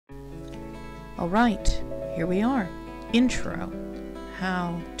Alright, here we are. Intro.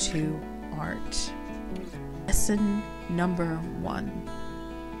 How to art. Lesson number 1.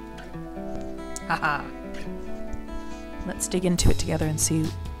 Haha. Let's dig into it together and see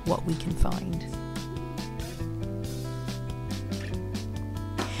what we can find.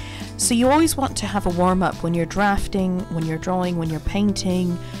 So you always want to have a warm-up when you're drafting, when you're drawing, when you're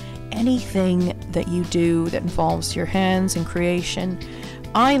painting, anything that you do that involves your hands and creation.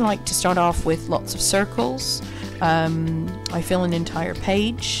 I like to start off with lots of circles. I fill an entire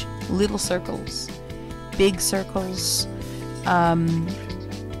page, little circles, big circles, and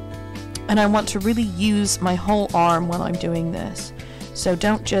I want to really use my whole arm when I'm doing this. So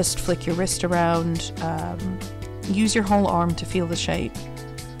don't just flick your wrist around, use your whole arm to feel the shape.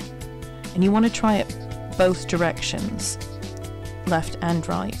 And you want to try it both directions, left and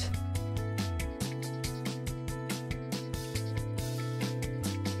right.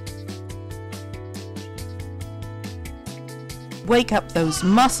 Wake up those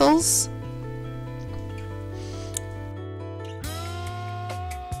muscles.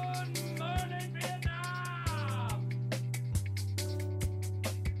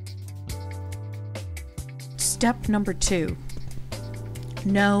 Step number 2.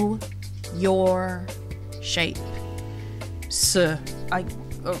 Know your shape.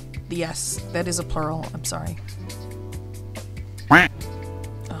 Yes, that is a plural. I'm sorry.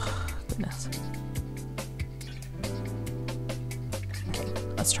 Oh, goodness. Okay,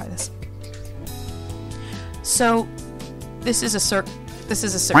 let's try this. So, this is a circle. This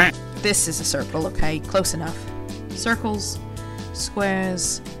is a circle. This is a circle. Okay, close enough. Circles,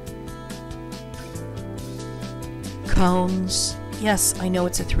 squares, cones. Yes, I know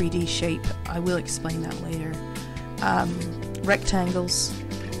it's a 3D shape. I will explain that later. Rectangles.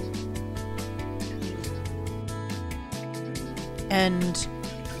 And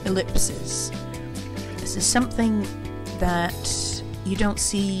ellipses. This is something that you don't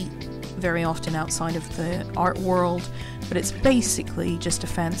see very often outside of the art world, but it's basically just a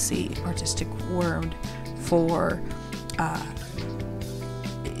fancy artistic word for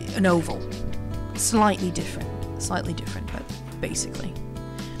an oval. Slightly different, but basically.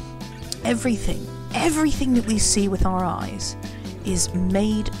 Everything that we see with our eyes is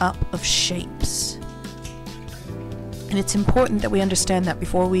made up of shapes. And it's important that we understand that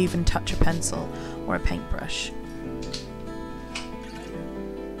before we even touch a pencil or a paintbrush.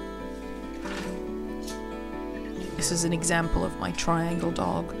 This is an example of my triangle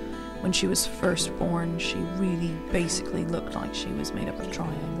dog. When she was first born, she really basically looked like she was made up of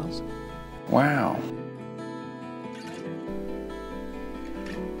triangles. Wow.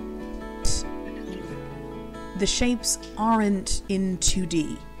 The shapes aren't in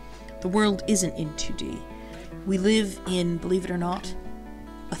 2D. The world isn't in 2D. We live in, believe it or not,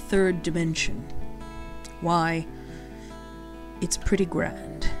 a third dimension. Why? It's pretty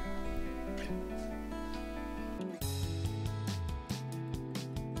grand.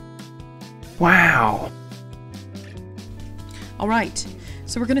 Wow. Alright,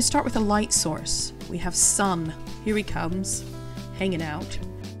 so we're going to start with a light source. We have sun. Here he comes, hanging out.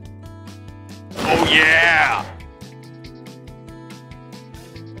 Oh yeah!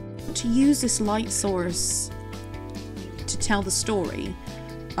 To use this light source to tell the story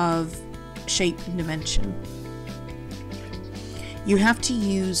of shape and dimension, you have to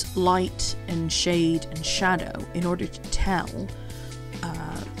use light and shade and shadow in order to tell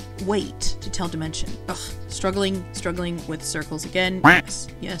weight, to tell dimension. Ugh, struggling with circles again.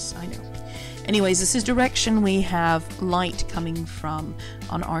 Yes, I know. Anyways, this is direction we have light coming from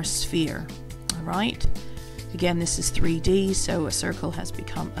on our sphere. Alright? Again, this is 3D, so a circle has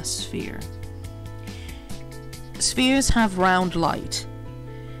become a sphere. Spheres have round light,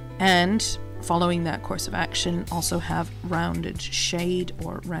 and following that course of action, also have rounded shade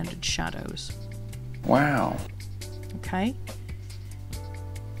or rounded shadows. Wow. Okay?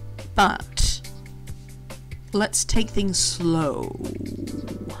 But let's take things slow.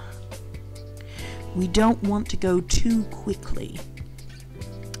 We don't want to go too quickly.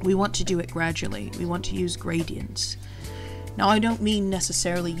 We want to do it gradually. We want to use gradients. Now, I don't mean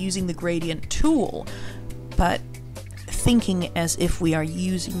necessarily using the gradient tool, but thinking as if we are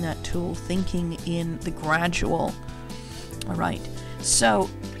using that tool, thinking in the gradual. Alright, so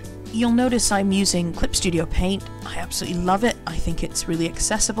you'll notice I'm using Clip Studio Paint. I absolutely love it. I think it's really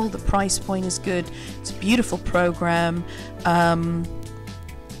accessible. The price point is good. It's a beautiful program. And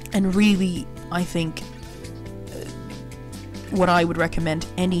really, I think what I would recommend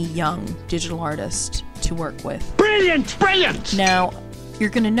any young digital artist to work with. Brilliant! Brilliant! Now, you're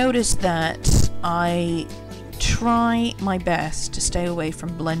going to notice that I try my best to stay away from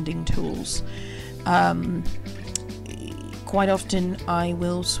blending tools. Quite often I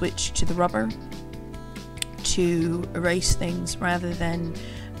will switch to the rubber to erase things rather than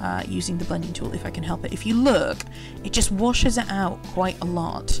using the blending tool if I can help it. If you look, it just washes it out quite a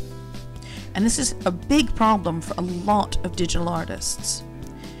lot. And this is a big problem for a lot of digital artists.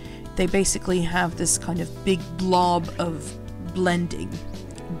 They basically have this kind of big blob of blending.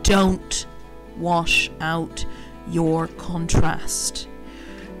 Don't wash out your contrast.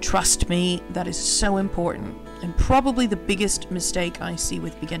 Trust me, that is so important, and probably the biggest mistake I see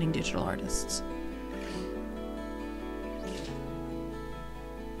with beginning digital artists.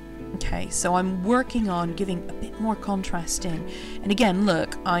 Okay, so I'm working on giving a bit more contrast in. And again,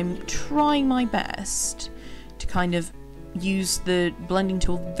 look, I'm trying my best to kind of use the blending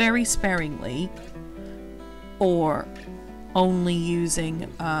tool very sparingly, or only using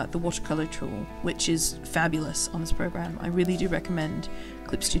the watercolor tool, which is fabulous on this program. I really do recommend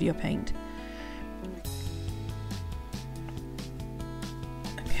Clip Studio Paint.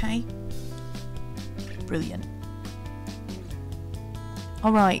 Okay, brilliant.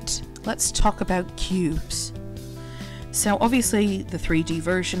 Alright, let's talk about cubes. So obviously the 3D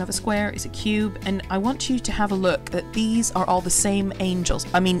version of a square is a cube, and I want you to have a look that these are all the same angles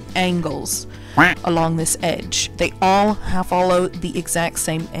along this edge. They all follow the exact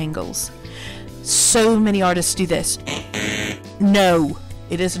same angles. So many artists do this. No,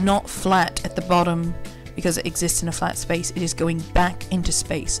 it is not flat at the bottom because it exists in a flat space. It is going back into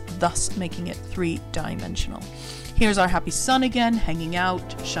space, thus making it three-dimensional. Here's our happy sun again, hanging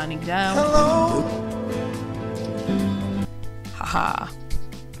out, shining down. Hello. Haha.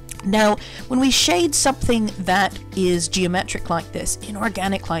 Now, when we shade something that is geometric like this,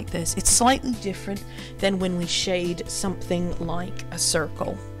 inorganic like this, it's slightly different than when we shade something like a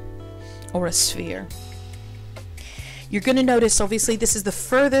circle or a sphere. You're going to notice, obviously, this is the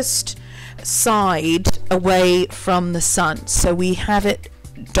furthest side away from the sun, so we have it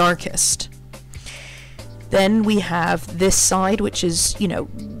darkest. Then we have this side, which is, you know,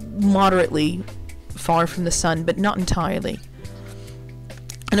 moderately far from the sun, but not entirely.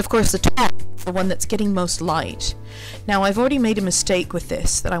 And of course the top, the one that's getting most light. Now I've already made a mistake with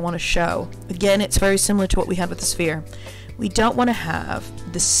this that I want to show. Again, it's very similar to what we had with the sphere. We don't want to have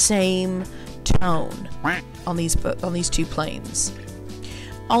the same tone on these two planes.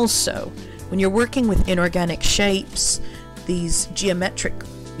 Also, when you're working with inorganic shapes, these geometric,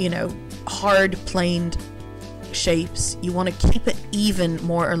 you know, hard planed shapes, you want to keep it even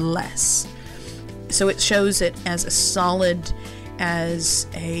more or less. So it shows it as a solid, as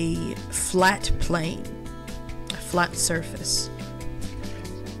a flat plane, a flat surface.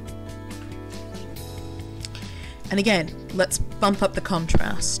 And again, let's bump up the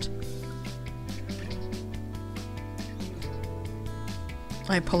contrast.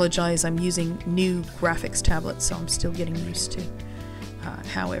 I apologize, I'm using new graphics tablets, so I'm still getting used to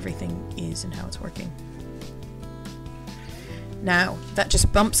how everything is and how it's working. Now, that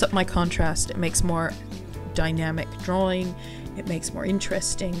just bumps up my contrast. It makes more dynamic drawing. It makes more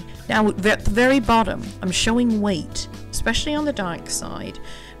interesting. Now, at the very bottom, I'm showing weight, especially on the dark side,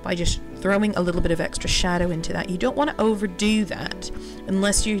 by just throwing a little bit of extra shadow into that. You don't want to overdo that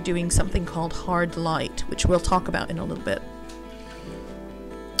unless you're doing something called hard light, which we'll talk about in a little bit.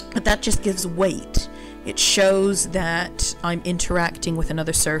 But that just gives weight. It shows that I'm interacting with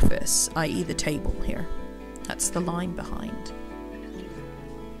another surface, i.e. the table here. That's the line behind.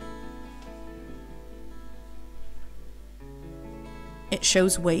 It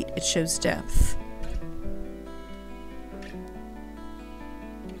shows weight, it shows depth.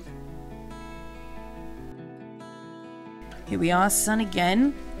 Here we are, sun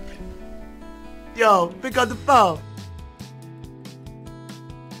again. Yo, pick up the phone.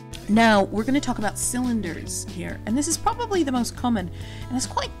 Now, we're going to talk about cylinders here, and this is probably the most common, and it's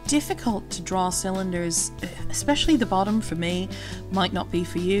quite difficult to draw cylinders, especially the bottom for me, might not be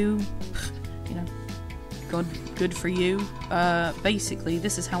for you, you know, good for you. Basically,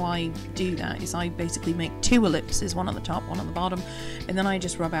 this is how I do that, is I basically make two ellipses, one on the top, one on the bottom, and then I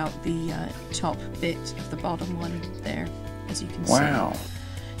just rub out the top bit of the bottom one there, as you can see. Wow.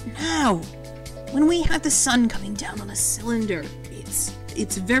 Now, when we have the sun coming down on a cylinder,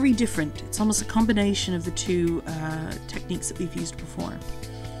 it's very different. It's almost a combination of the two techniques that we've used before.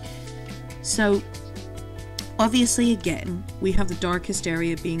 So, obviously, again, we have the darkest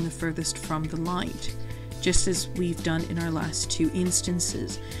area being the furthest from the light, just as we've done in our last two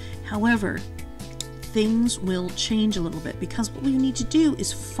instances. However, things will change a little bit, because what we need to do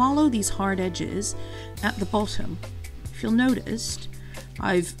is follow these hard edges at the bottom. If you'll notice,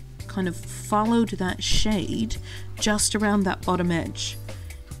 I've kind of followed that shade just around that bottom edge,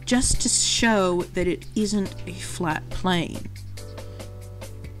 just to show that it isn't a flat plane.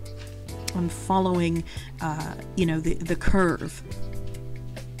 I'm following, the curve.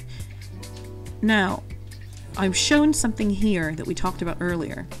 Now, I've shown something here that we talked about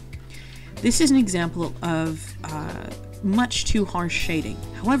earlier. This is an example of much too harsh shading.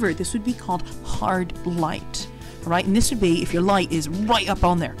 However, this would be called hard light, right? And this would be if your light is right up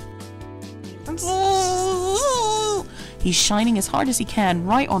on there. He's shining as hard as he can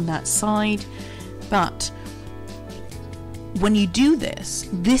right on that side, but when you do this,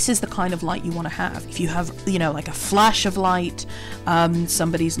 this is the kind of light you want to have. If you have, like a flash of light,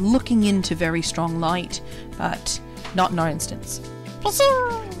 somebody's looking into very strong light, but not in our instance.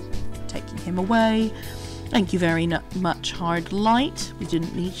 Taking him away. Thank you very much, hard light. We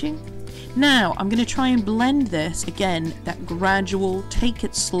didn't need you. Now, I'm going to try and blend this, again, that gradual, take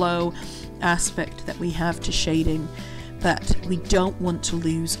it slow aspect that we have to shading, but we don't want to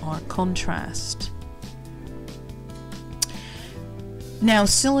lose our contrast. Now,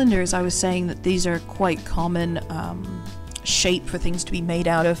 cylinders, I was saying that these are quite common shape for things to be made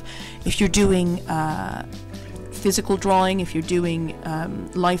out of. If you're doing physical drawing, if you're doing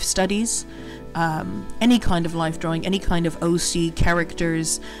life studies, any kind of life drawing, any kind of OC,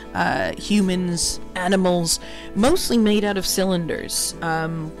 characters, humans, animals, mostly made out of cylinders.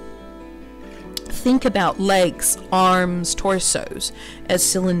 Think about legs, arms, torsos as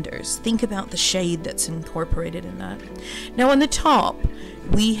cylinders. Think about the shade that's incorporated in that. Now on the top,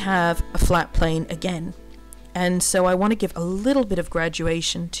 we have a flat plane again. And so I want to give a little bit of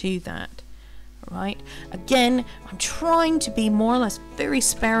graduation to that. Right? Again, I'm trying to be more or less very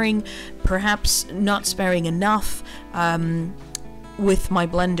sparing, perhaps not sparing enough with my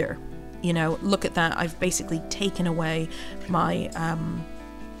blender. Look at that. I've basically taken away my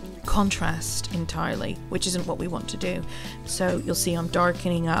contrast entirely, which isn't what we want to do. So you'll see I'm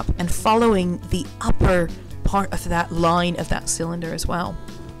darkening up and following the upper part of that line of that cylinder as well.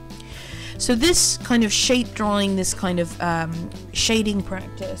 So this kind of shape drawing, this kind of shading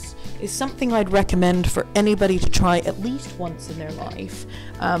practice is something I'd recommend for anybody to try at least once in their life.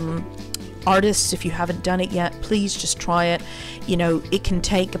 Artists, if you haven't done it yet, please just try it. It can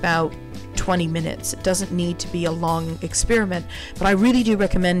take about 20 minutes. It doesn't need to be a long experiment, but I really do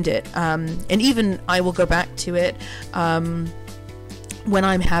recommend it. And even I will go back to it when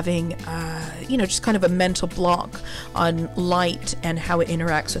I'm having, just kind of a mental block on light and how it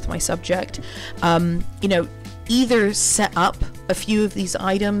interacts with my subject. Either set up a few of these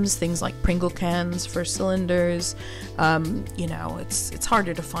items, things like Pringle cans for cylinders, it's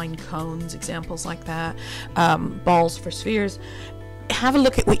harder to find cones, examples like that, balls for spheres. Have a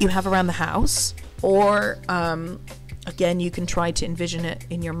look at what you have around the house, or again, you can try to envision it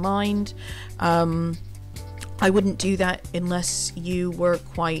in your mind. I wouldn't do that unless you were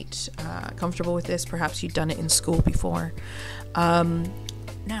quite comfortable with this. Perhaps you'd done it in school before.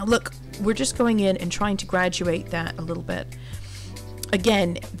 Now look, we're just going in and trying to graduate that a little bit.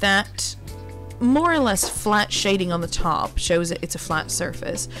 Again, that more or less flat shading on the top shows that it's a flat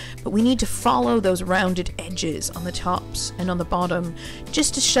surface, but we need to follow those rounded edges on the tops and on the bottom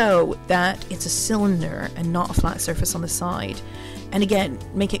just to show that it's a cylinder and not a flat surface on the side. And again,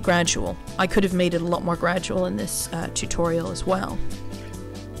 make it gradual. I could have made it a lot more gradual in this tutorial as well.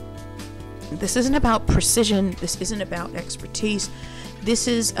 This isn't about precision, this isn't about expertise, this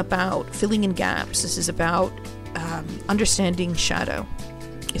is about filling in gaps, this is about understanding shadow.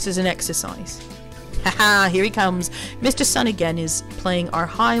 This is an exercise. Haha, here he comes. Mr. Sun again is playing our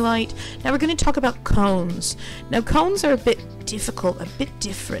highlight. Now we're going to talk about cones. Now cones are a bit difficult, a bit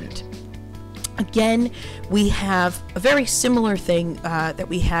different. Again, we have a very similar thing that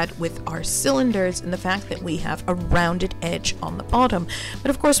we had with our cylinders in the fact that we have a rounded edge on the bottom. But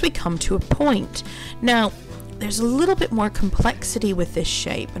of course we come to a point. Now, there's a little bit more complexity with this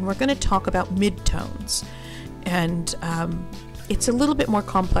shape, and we're going to talk about midtones. And it's a little bit more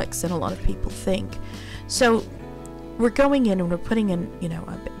complex than a lot of people think. So we're going in and we're putting in,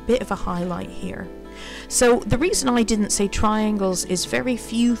 a bit of a highlight here. So the reason I didn't say triangles is very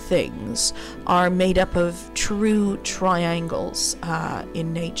few things are made up of true triangles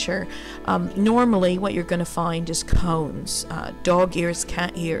in nature. Normally what you're going to find is cones, dog ears,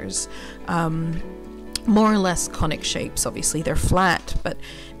 cat ears, more or less conic shapes. Obviously they're flat, but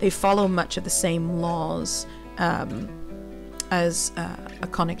they follow much of the same laws as a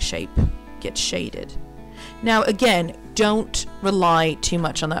conic shape gets shaded. Now again, don't rely too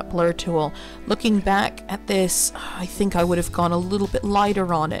much on that blur tool. Looking back at this, I think I would have gone a little bit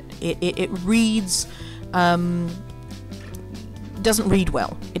lighter on it. It reads doesn't read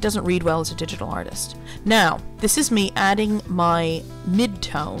well. It doesn't read well as a digital artist. Now, this is me adding my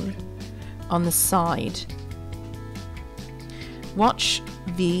mid-tone on the side. Watch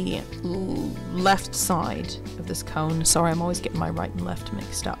the left side of this cone. Sorry, I'm always getting my right and left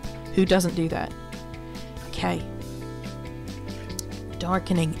mixed up. Who doesn't do that? Okay.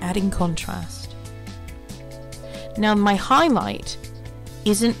 Darkening, adding contrast. Now, my highlight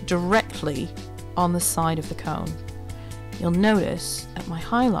isn't directly on the side of the cone. You'll notice that my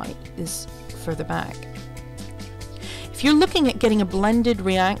highlight is further back. If you're looking at getting a blended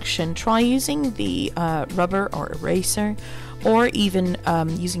reaction, try using the rubber or eraser, or even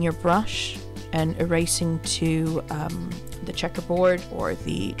using your brush and erasing to the checkerboard or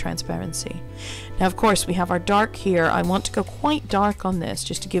the transparency. Now, of course, we have our dark here. I want to go quite dark on this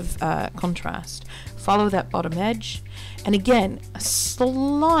just to give contrast. Follow that bottom edge, and again, a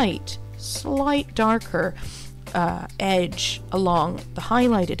slight darker edge along the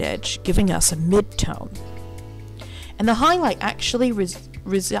highlighted edge, giving us a mid-tone. And the highlight actually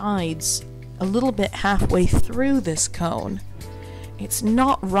resides a little bit halfway through this cone. It's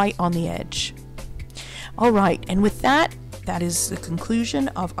not right on the edge. Alright, and with that, that is the conclusion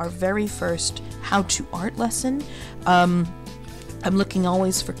of our very first How to Art lesson. I'm looking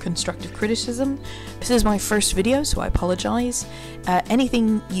always for constructive criticism. This is my first video, so I apologize.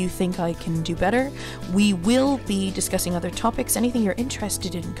 Anything you think I can do better. We will be discussing other topics. Anything you're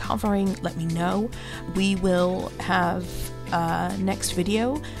interested in covering, let me know. We will have next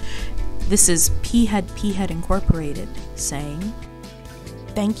video. This is Peahead Peahead Incorporated saying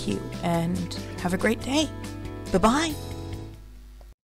thank you and have a great day. Bye-bye.